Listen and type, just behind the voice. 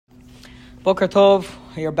Boker Tov,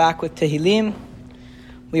 we are back with Tehillim.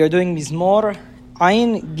 We are doing Mizmor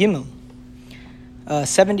Ayin Gimel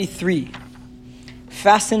 73.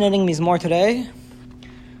 Fascinating Mizmor today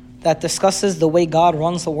that discusses the way God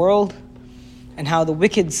runs the world and how the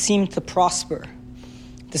wicked seem to prosper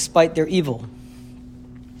despite their evil.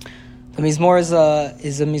 The Mizmor is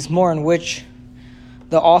a Mizmor in which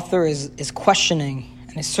the author is questioning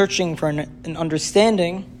and is searching for an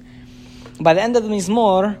understanding. By the end of the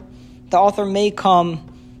Mizmor, the author may come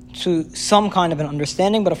to some kind of an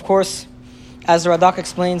understanding, but of course, as the Radak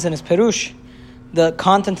explains in his Perush, the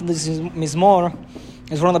content of this Mizmor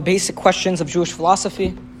is one of the basic questions of Jewish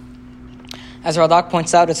philosophy. As Radak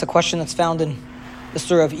points out, it's a question that's found in the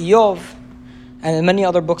story of Iyov and in many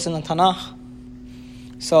other books in the Tanakh.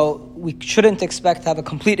 So we shouldn't expect to have a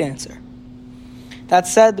complete answer. That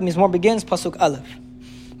said, the Mizmor begins, Pasuk Aleph.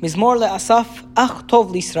 Mizmor le'asaf ach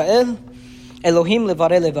tov l'Yisrael, Elohim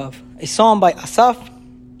levarei levav. A psalm by Asaph,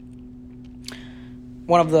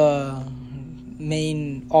 one of the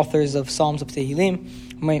main authors of Psalms of Tehillim,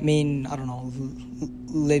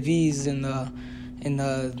 Levis in the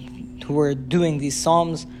who were doing these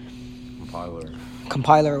psalms,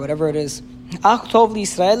 compiler, whatever it is. Ach tov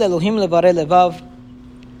l'Yisrael, Elohim levarei levav.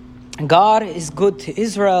 God is good to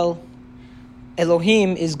Israel.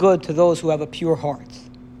 Elohim is good to those who have a pure heart.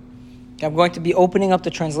 I'm going to be opening up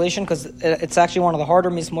the translation because it's actually one of the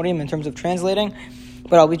harder Mizmorim in terms of translating,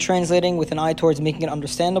 but I'll be translating with an eye towards making it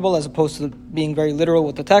understandable as opposed to being very literal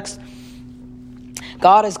with the text.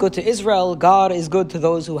 God is good to Israel. God is good to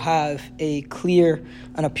those who have a clear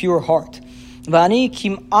and a pure heart. V'ani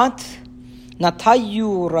kim'at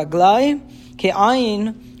natayu raglai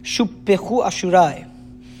ke'ayin shuppechu ashurai.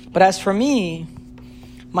 But as for me,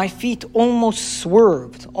 my feet almost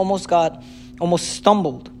swerved, almost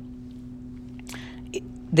stumbled.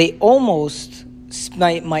 They almost,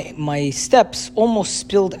 my steps almost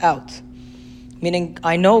spilled out. Meaning,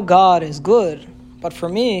 I know God is good, but for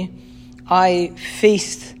me, I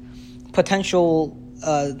faced the potential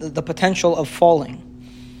of falling.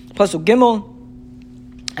 Pasuk Gimel,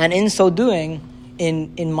 and in so doing,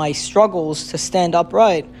 in my struggles to stand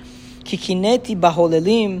upright, Kikineti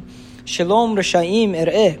baholelim shalom reshaim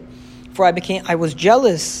er'eh. For I was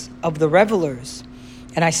jealous of the revelers,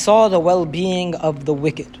 and I saw the well-being of the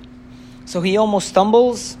wicked. So he almost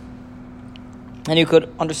stumbles, and you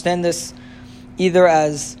could understand this either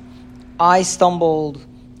as I stumbled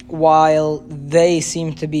while they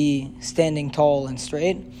seem to be standing tall and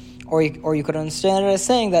straight, or you could understand it as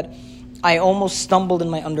saying that I almost stumbled in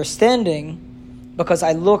my understanding because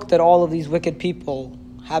I looked at all of these wicked people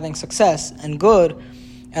having success and good,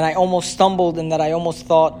 and I almost stumbled in that I almost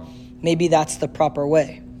thought maybe that's the proper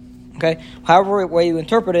way. Okay, however way you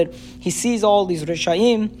interpret it, he sees all these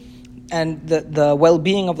rishaim and the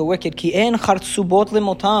well-being of the wicked. Ki en chartsubot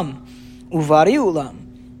lemotam uvari ulam.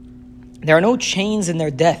 There are no chains in their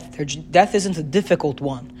death. Their death isn't a difficult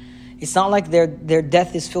one. It's not like their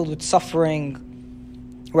death is filled with suffering.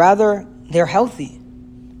 Rather, they're healthy.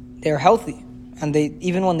 They're healthy, and they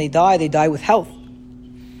even when they die with health.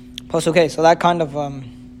 Plus, okay, so that kind of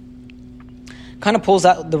pulls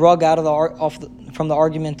out the rug out of from the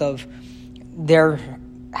argument of they're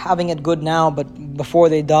having it good now, but before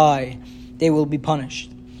they die, they will be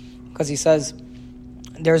punished. Because he says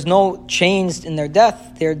there's no change in their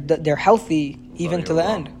death. They're healthy even to the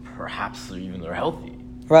end. Perhaps even they're healthy.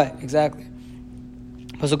 Right, exactly.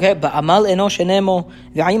 They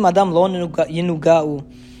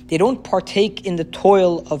don't partake in the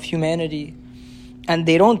toil of humanity, and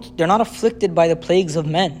they're not afflicted by the plagues of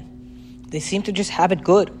men. They seem to just have it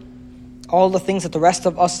good. All the things that the rest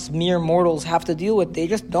of us mere mortals have to deal with, they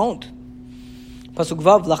just don't. Pasuk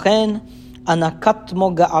Vav, Lachen, anakat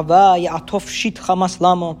mo ga'ava ya'atof shit chamas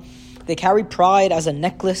lamo. They carry pride as a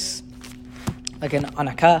necklace, like an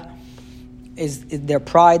anaka is their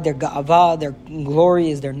pride, their ga'ava, their glory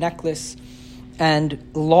is their necklace, and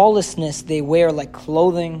lawlessness they wear like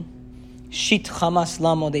clothing. Shit chamas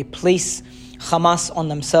lamo, they place chamas on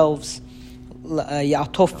themselves.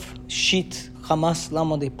 Ya'atof shit chamas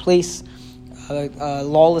lamo, they place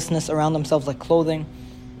lawlessness around themselves like clothing.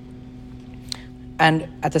 And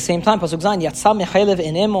at the same time, Pasuk Zayin, Yatzam mechelev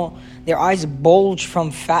enemo, their eyes bulge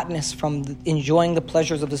from fatness, from enjoying the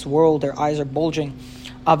pleasures of this world. Their eyes are bulging.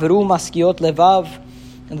 Averu maskiot levav,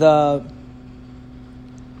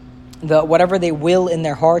 the whatever they will in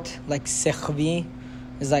their heart, like sechvi,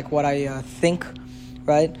 is like what I think,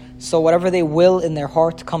 right? So whatever they will in their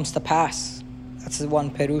heart comes to pass. That's one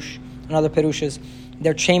perush. Another perush is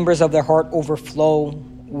their chambers of their heart overflow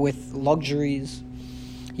with luxuries.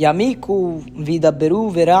 Yamiku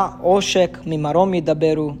vidaberu vera oshek mimarom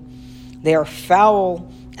yidaberu They are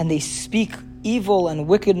foul, and they speak evil and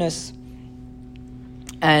wickedness,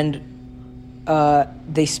 and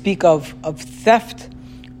they speak of theft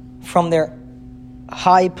from their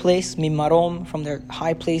high place, mimarom, from their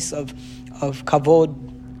high place of kavod,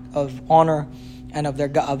 of honor, and of their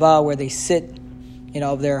ga'ava, where they sit,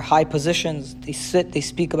 of their high positions. They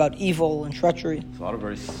speak about evil and treachery. There's a lot of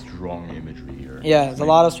very strong imagery here. Yeah, there's a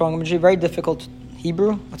lot of strong imagery. Very difficult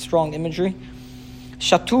Hebrew, but strong imagery.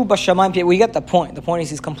 Shatu b'shamayim, we get the point. The point is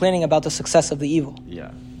he's complaining about the success of the evil.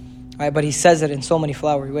 Yeah. Right, but he says it in so many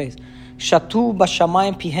flowery ways. Shatu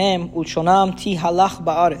b'shamayim pihem ulshonam ti halach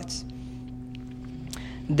ba'aretz.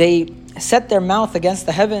 They set their mouth against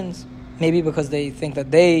the heavens, maybe because they think that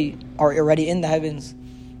they are already in the heavens.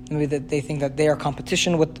 Maybe that they think that they are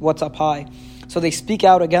competition with what's up high. So they speak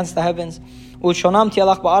out against the heavens. Ulshonam ti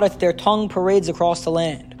halach ba'aretz, their tongue parades across the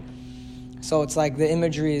land. So it's like the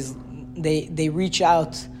imagery is, they reach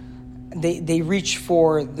out, they reach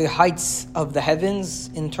for the heights of the heavens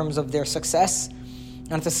in terms of their success.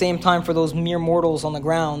 And at the same time, for those mere mortals on the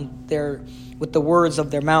ground, they're, with the words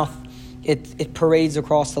of their mouth, it parades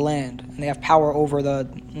across the land, and they have power over the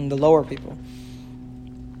lower people.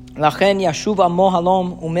 Lachen yashuv amo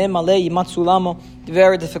halom ume malei yimatsulamo.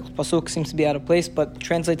 Very difficult pasuk, seems to be out of place, but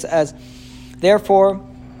translates as, therefore,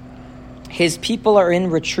 his people are in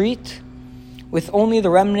retreat with only the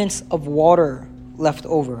remnants of water left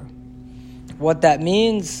over. What that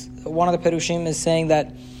means, one of the Perushim is saying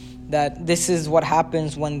that this is what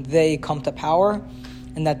happens when they come to power,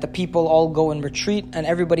 and that the people all go in retreat, and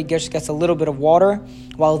everybody just gets a little bit of water,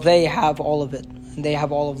 while they have all of it, and they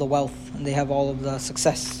have all of the wealth, and they have all of the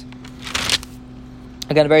success.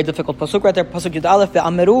 Again, a very difficult pasuk right there. Pasuk Yud Aleph,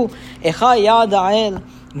 ve'ameru echa yad ha'el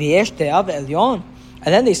v'yesh te'ah ve'elyon.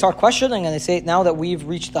 And then they start questioning, and they say, now that we've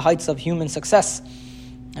reached the heights of human success,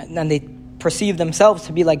 and they perceive themselves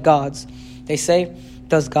to be like gods, they say,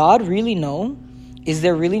 does God really know? Is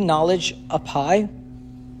there really knowledge up high?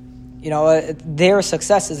 Their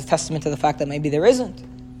success is a testament to the fact that maybe there isn't.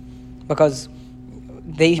 Because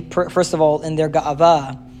they, first of all, in their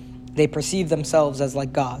ga'ava, they perceive themselves as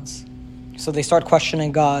like gods. So they start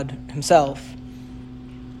questioning God himself.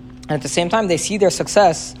 And at the same time, they see their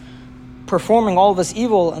success performing all this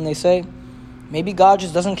evil, and they say, maybe God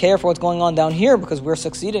just doesn't care for what's going on down here because we're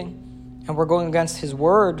succeeding and we're going against his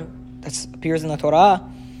word that appears in the Torah.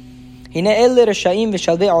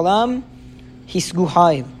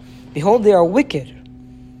 Behold, they are wicked,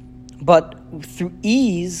 but through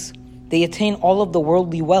ease they attain all of the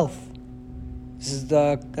worldly wealth. This is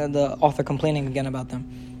the author complaining again about them.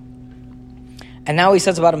 And now he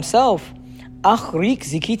says about himself,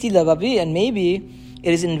 and maybe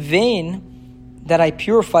it is in vain that I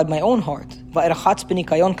purified my own heart. And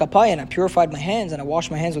I purified my hands, and I washed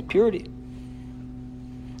my hands with purity.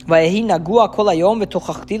 For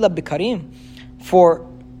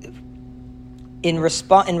in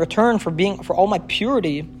return for all my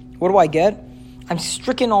purity, what do I get? I'm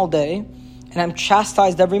stricken all day, and I'm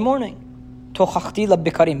chastised every morning.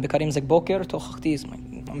 Bikarim is like boker, tochachti is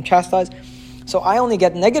I'm chastised. So I only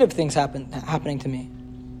get negative things happening to me.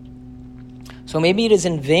 So maybe it is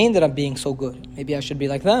in vain that I'm being so good. Maybe I should be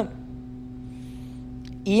like them.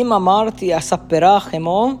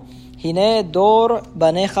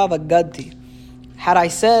 Had I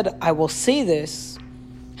said, I will say this,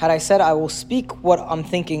 had I said, I will speak what I'm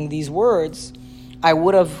thinking, these words, I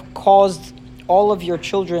would have caused all of your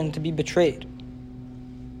children to be betrayed.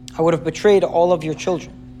 I would have betrayed all of your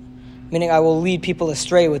children. Meaning I will lead people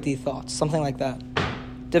astray with these thoughts. Something like that.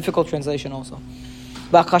 Difficult translation also.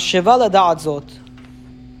 And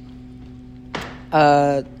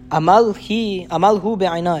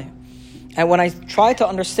when I tried to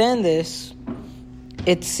understand this,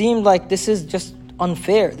 it seemed like this is just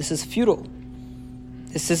unfair. This is futile.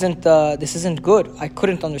 This isn't good. I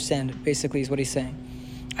couldn't understand it, basically, is what he's saying.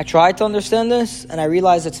 I tried to understand this, and I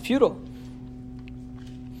realized it's futile.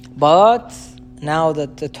 But now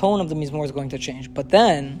that the tone of the Mizmor is going to change. But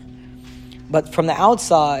from the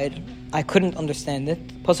outside, I couldn't understand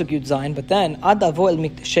it. Pasuk Yud Zayin. But then, Ad avo el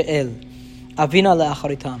mikdash el, avina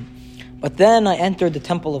le'acharitam. But then I entered the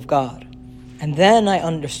temple of God, and then I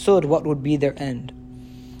understood what would be their end.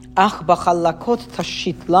 Ach b'chalakot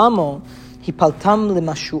tashit lamo hipaltam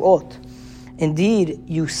lemashuot. Indeed,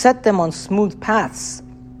 you set them on smooth paths.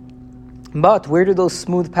 But where do those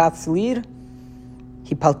smooth paths lead?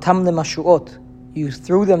 Hipaltam lemashuot. You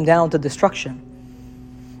threw them down to destruction.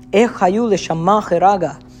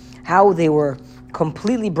 How they were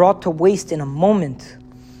completely brought to waste in a moment.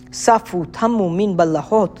 Safu tamu min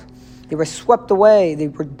ballahot. They were swept away. They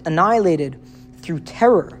were annihilated through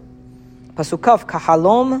terror. Pasukaf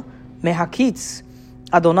kahalom mehakitz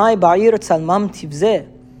Adonai ba'ir tzalmam tivzeh.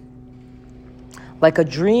 Like a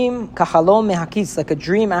dream, kachalom mehakitz, like a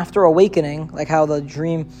dream after awakening, like how the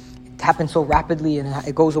dream happens so rapidly and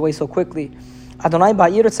it goes away so quickly. Adonai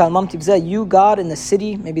ba'ir tzalmam tivzeh, you, God, in the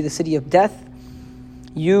city, maybe the city of death,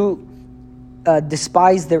 you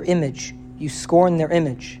despise their image, you scorn their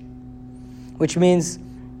image. Which means,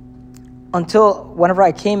 until whenever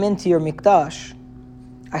I came into your mikdash,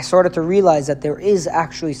 I started to realize that there is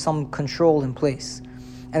actually some control in place.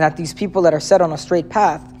 And that these people that are set on a straight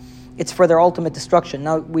path, it's for their ultimate destruction.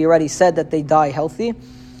 Now, we already said that they die healthy.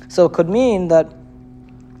 So it could mean that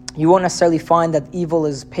you won't necessarily find that evil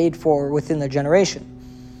is paid for within the generation.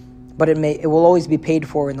 But it will always be paid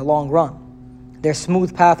for in the long run. Their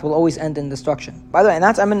smooth path will always end in destruction. By the way, and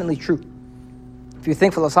that's eminently true. If you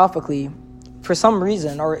think philosophically, for some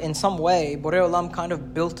reason or in some way, Borei Olam kind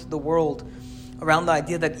of built the world around the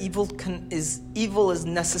idea that evil is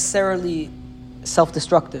necessarily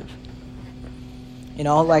self-destructive. You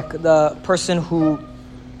know, like the person who,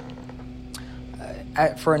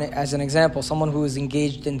 as an example, someone who is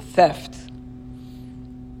engaged in theft,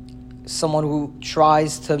 someone who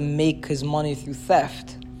tries to make his money through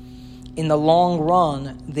theft, in the long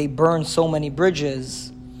run, they burn so many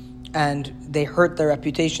bridges and they hurt their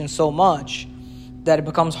reputation so much that it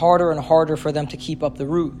becomes harder and harder for them to keep up the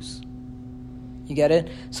ruse. You get it?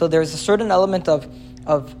 So there's a certain element of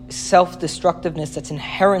self-destructiveness that's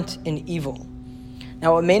inherent in evil.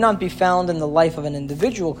 Now, it may not be found in the life of an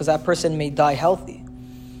individual because that person may die healthy.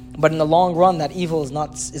 But in the long run, that evil is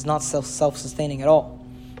not self-sustaining at all.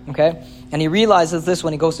 Okay? And he realizes this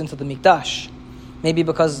when he goes into the mikdash. Maybe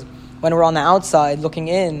because when we're on the outside looking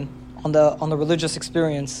in on the religious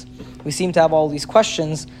experience, we seem to have all these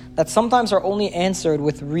questions that sometimes are only answered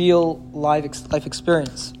with real life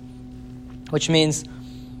experience. Which means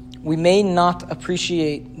we may not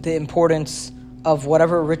appreciate the importance of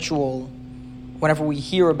whatever ritual whenever we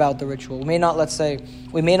hear about the ritual. We may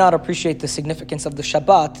not appreciate the significance of the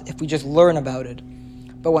Shabbat if we just learn about it.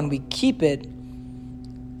 But when we keep it,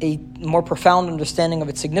 a more profound understanding of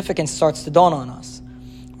its significance starts to dawn on us.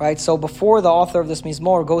 Right? So before the author of this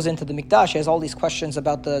Mizmor goes into the Mikdash, he has all these questions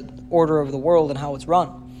about the order of the world and how it's run.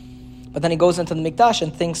 But then he goes into the Mikdash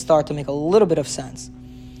and things start to make a little bit of sense.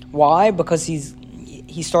 Why? Because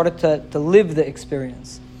he started to live the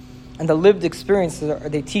experience. And the lived experiences,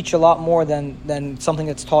 they teach a lot more than something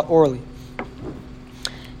that's taught orally.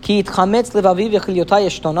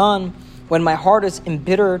 When my heart is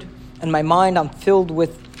embittered and my mind, I'm filled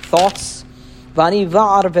with thoughts. I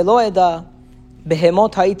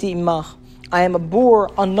am a boor,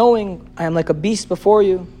 unknowing. I am like a beast before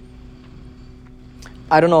you.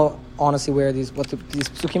 I don't know, honestly, these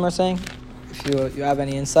psukim are saying. If you have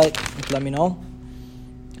any insight, you can let me know.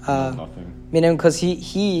 Nothing. Meaning, because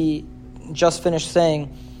he just finished saying,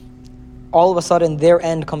 all of a sudden their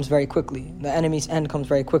end comes very quickly. The enemy's end comes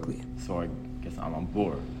very quickly. So I guess I'm on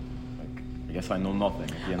board. I guess I know nothing.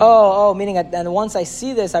 Meaning, and once I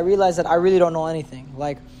see this, I realize that I really don't know anything.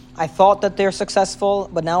 Like, I thought that they're successful,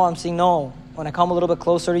 but now I'm seeing no. When I come a little bit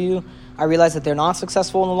closer to you, I realize that they're not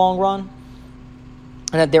successful in the long run,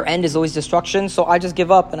 and that their end is always destruction. So I just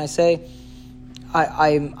give up and I say,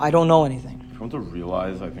 I don't know anything. If you want to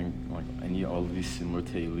realize, I think all of these similar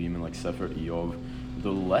Tehillim and like Sefer Eov,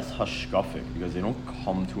 they're less hashkafic because they don't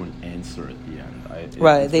come to an answer at the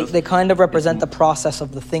end. They kind of represent the process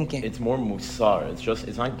of the thinking. It's more musar.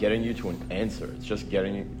 It's not getting you to an answer. It's just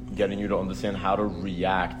getting you to understand how to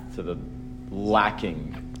react to the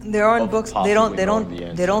lacking. There aren't books. They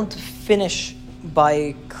don't finish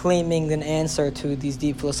by claiming an answer to these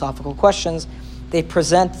deep philosophical questions. They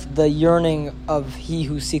present the yearning of he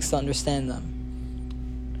who seeks to understand them.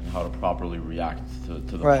 And how to properly react to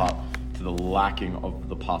the lacking of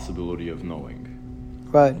the possibility of knowing.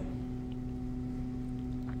 Right.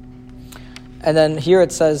 And then here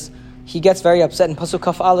it says, he gets very upset. In Pasuk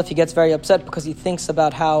Kaf Aleph, he gets very upset because he thinks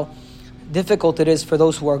about how difficult it is for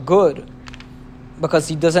those who are good, because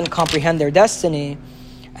he doesn't comprehend their destiny.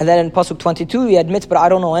 And then in Pasuk 22, he admits, but I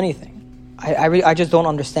don't know anything. I just don't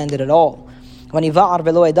understand it at all. I'm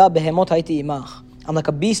like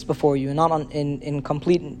a beast before you, not in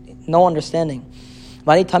complete no understanding.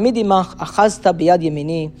 I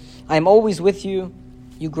am always with you.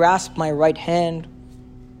 You grasp my right hand,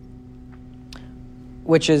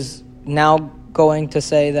 which is now going to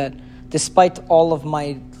say that despite all of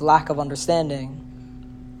my lack of understanding,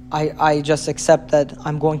 I just accept that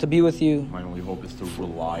I'm going to be with you. My only hope is to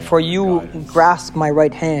rely on for you. Guidance. Grasp my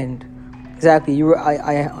right hand. Exactly.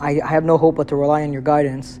 I have no hope but to rely on your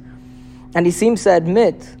guidance. And he seems to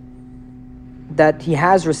admit that he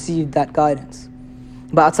has received that guidance.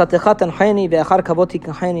 You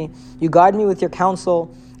guide me with your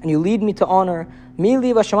counsel, and you lead me to honor.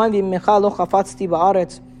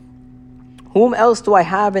 Whom else do I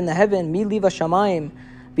have in the heaven? With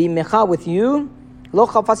you.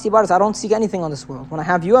 I don't seek anything on this world. When I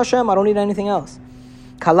have you, Hashem, I don't need anything else.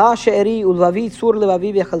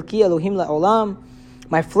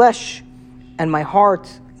 My flesh and my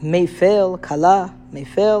heart may fail. Kala may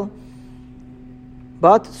fail.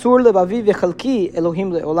 But the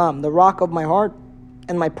rock of my heart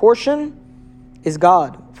and my portion is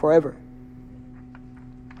God forever.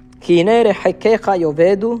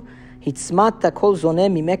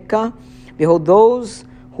 Behold, those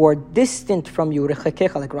who are distant from you, like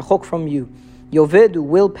rachok from you, yovedu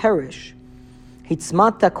will perish.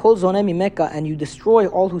 And you destroy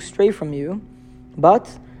all who stray from you.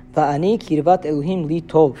 But for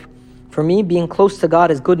me, being close to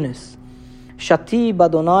God is goodness. Shati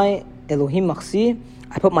badonai Elohim machsi.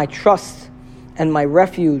 I put my trust and my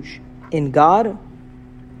refuge in God.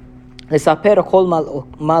 Lesaper kol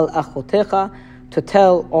malachotecha, to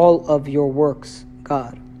tell all of your works,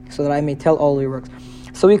 God, so that I may tell all your works.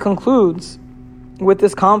 So he concludes with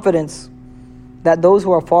this confidence that those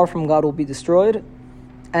who are far from God will be destroyed,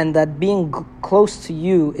 and that being close to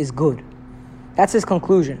you is good. That's his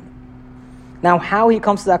conclusion. Now, how he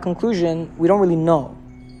comes to that conclusion, we don't really know,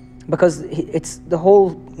 because it's the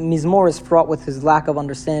whole Mizmor is fraught with his lack of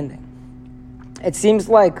understanding. It seems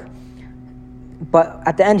like, but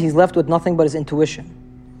at the end he's left with nothing but his intuition.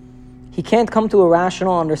 He can't come to a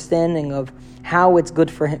rational understanding of how it's good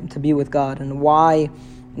for him to be with God and why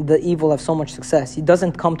the evil have so much success. He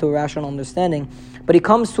doesn't come to a rational understanding, but he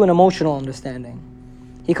comes to an emotional understanding.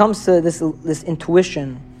 He comes to this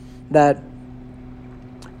intuition that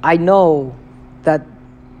I know that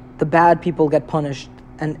the bad people get punished,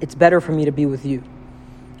 and it's better for me to be with you.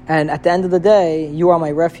 And at the end of the day, you are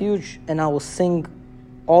my refuge, and I will sing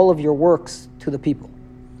all of your works to the people.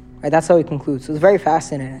 Right? That's how he concludes. So it's very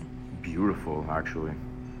fascinating. Beautiful, actually.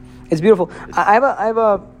 It's beautiful. I have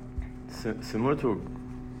a similar to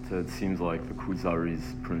it seems like the Kuzari's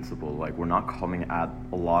principle. Like, we're not coming at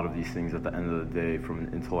a lot of these things at the end of the day from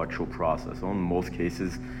an intellectual process. So in most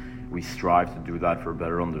cases, we strive to do that for a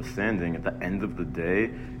better understanding. At the end of the day,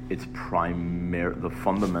 it's the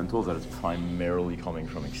fundamentals that it's primarily coming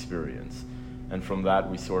from experience. And from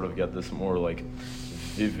that, we sort of get this more like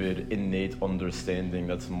vivid, innate understanding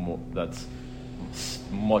that's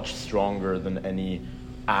much stronger than any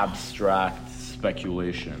abstract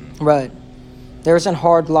speculation. Right. There isn't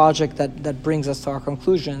hard logic that brings us to our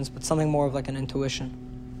conclusions, but something more of like an intuition.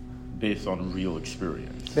 Based on real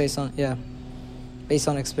experience. Based on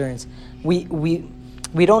experience. We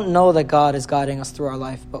don't know that God is guiding us through our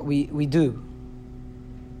life, but we do.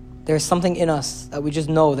 There's something in us that we just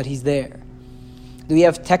know that he's there. Do you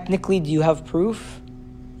have proof?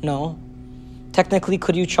 No. Technically,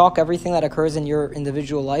 could you chalk everything that occurs in your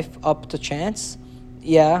individual life up to chance?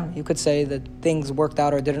 Yeah, you could say that things worked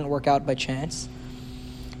out or didn't work out by chance.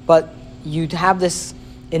 But you'd have this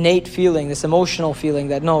innate feeling, this emotional feeling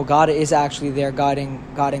that no, God is actually there guiding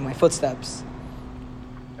my footsteps.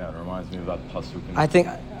 Yeah, it reminds me of that pasuk. I think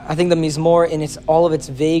the Mizmor, in all of its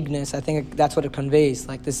vagueness, I think that's what it conveys.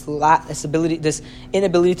 Like this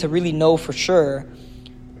inability to really know for sure,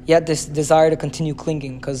 yet this desire to continue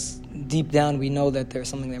clinging, because deep down we know that there's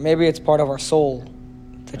something there. Maybe it's part of our soul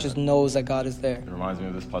that just knows that God is there. It reminds me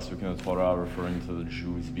of this pasuk in the Torah referring to the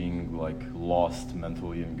Jews being like lost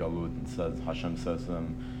mentally in Galut, and says, Hashem says to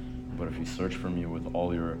them, but if you search for me you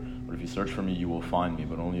will find me,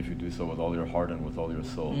 but only if you do so with all your heart and with all your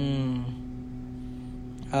soul.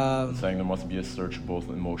 Saying there must be a search both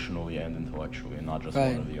emotionally and intellectually, and not just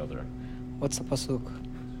one or the other. What's the pasuk?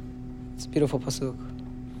 It's a beautiful pasuk.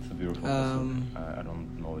 It's a beautiful pasuk. I don't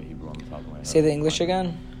know the Hebrew on the top of my head. Say the English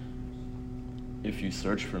again. If you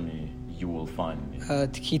search for me, you will find me. Yeah.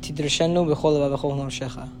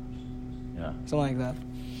 Something like that.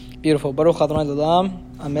 Beautiful. Baruch Adonai L'olam.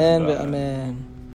 Amen. Amen.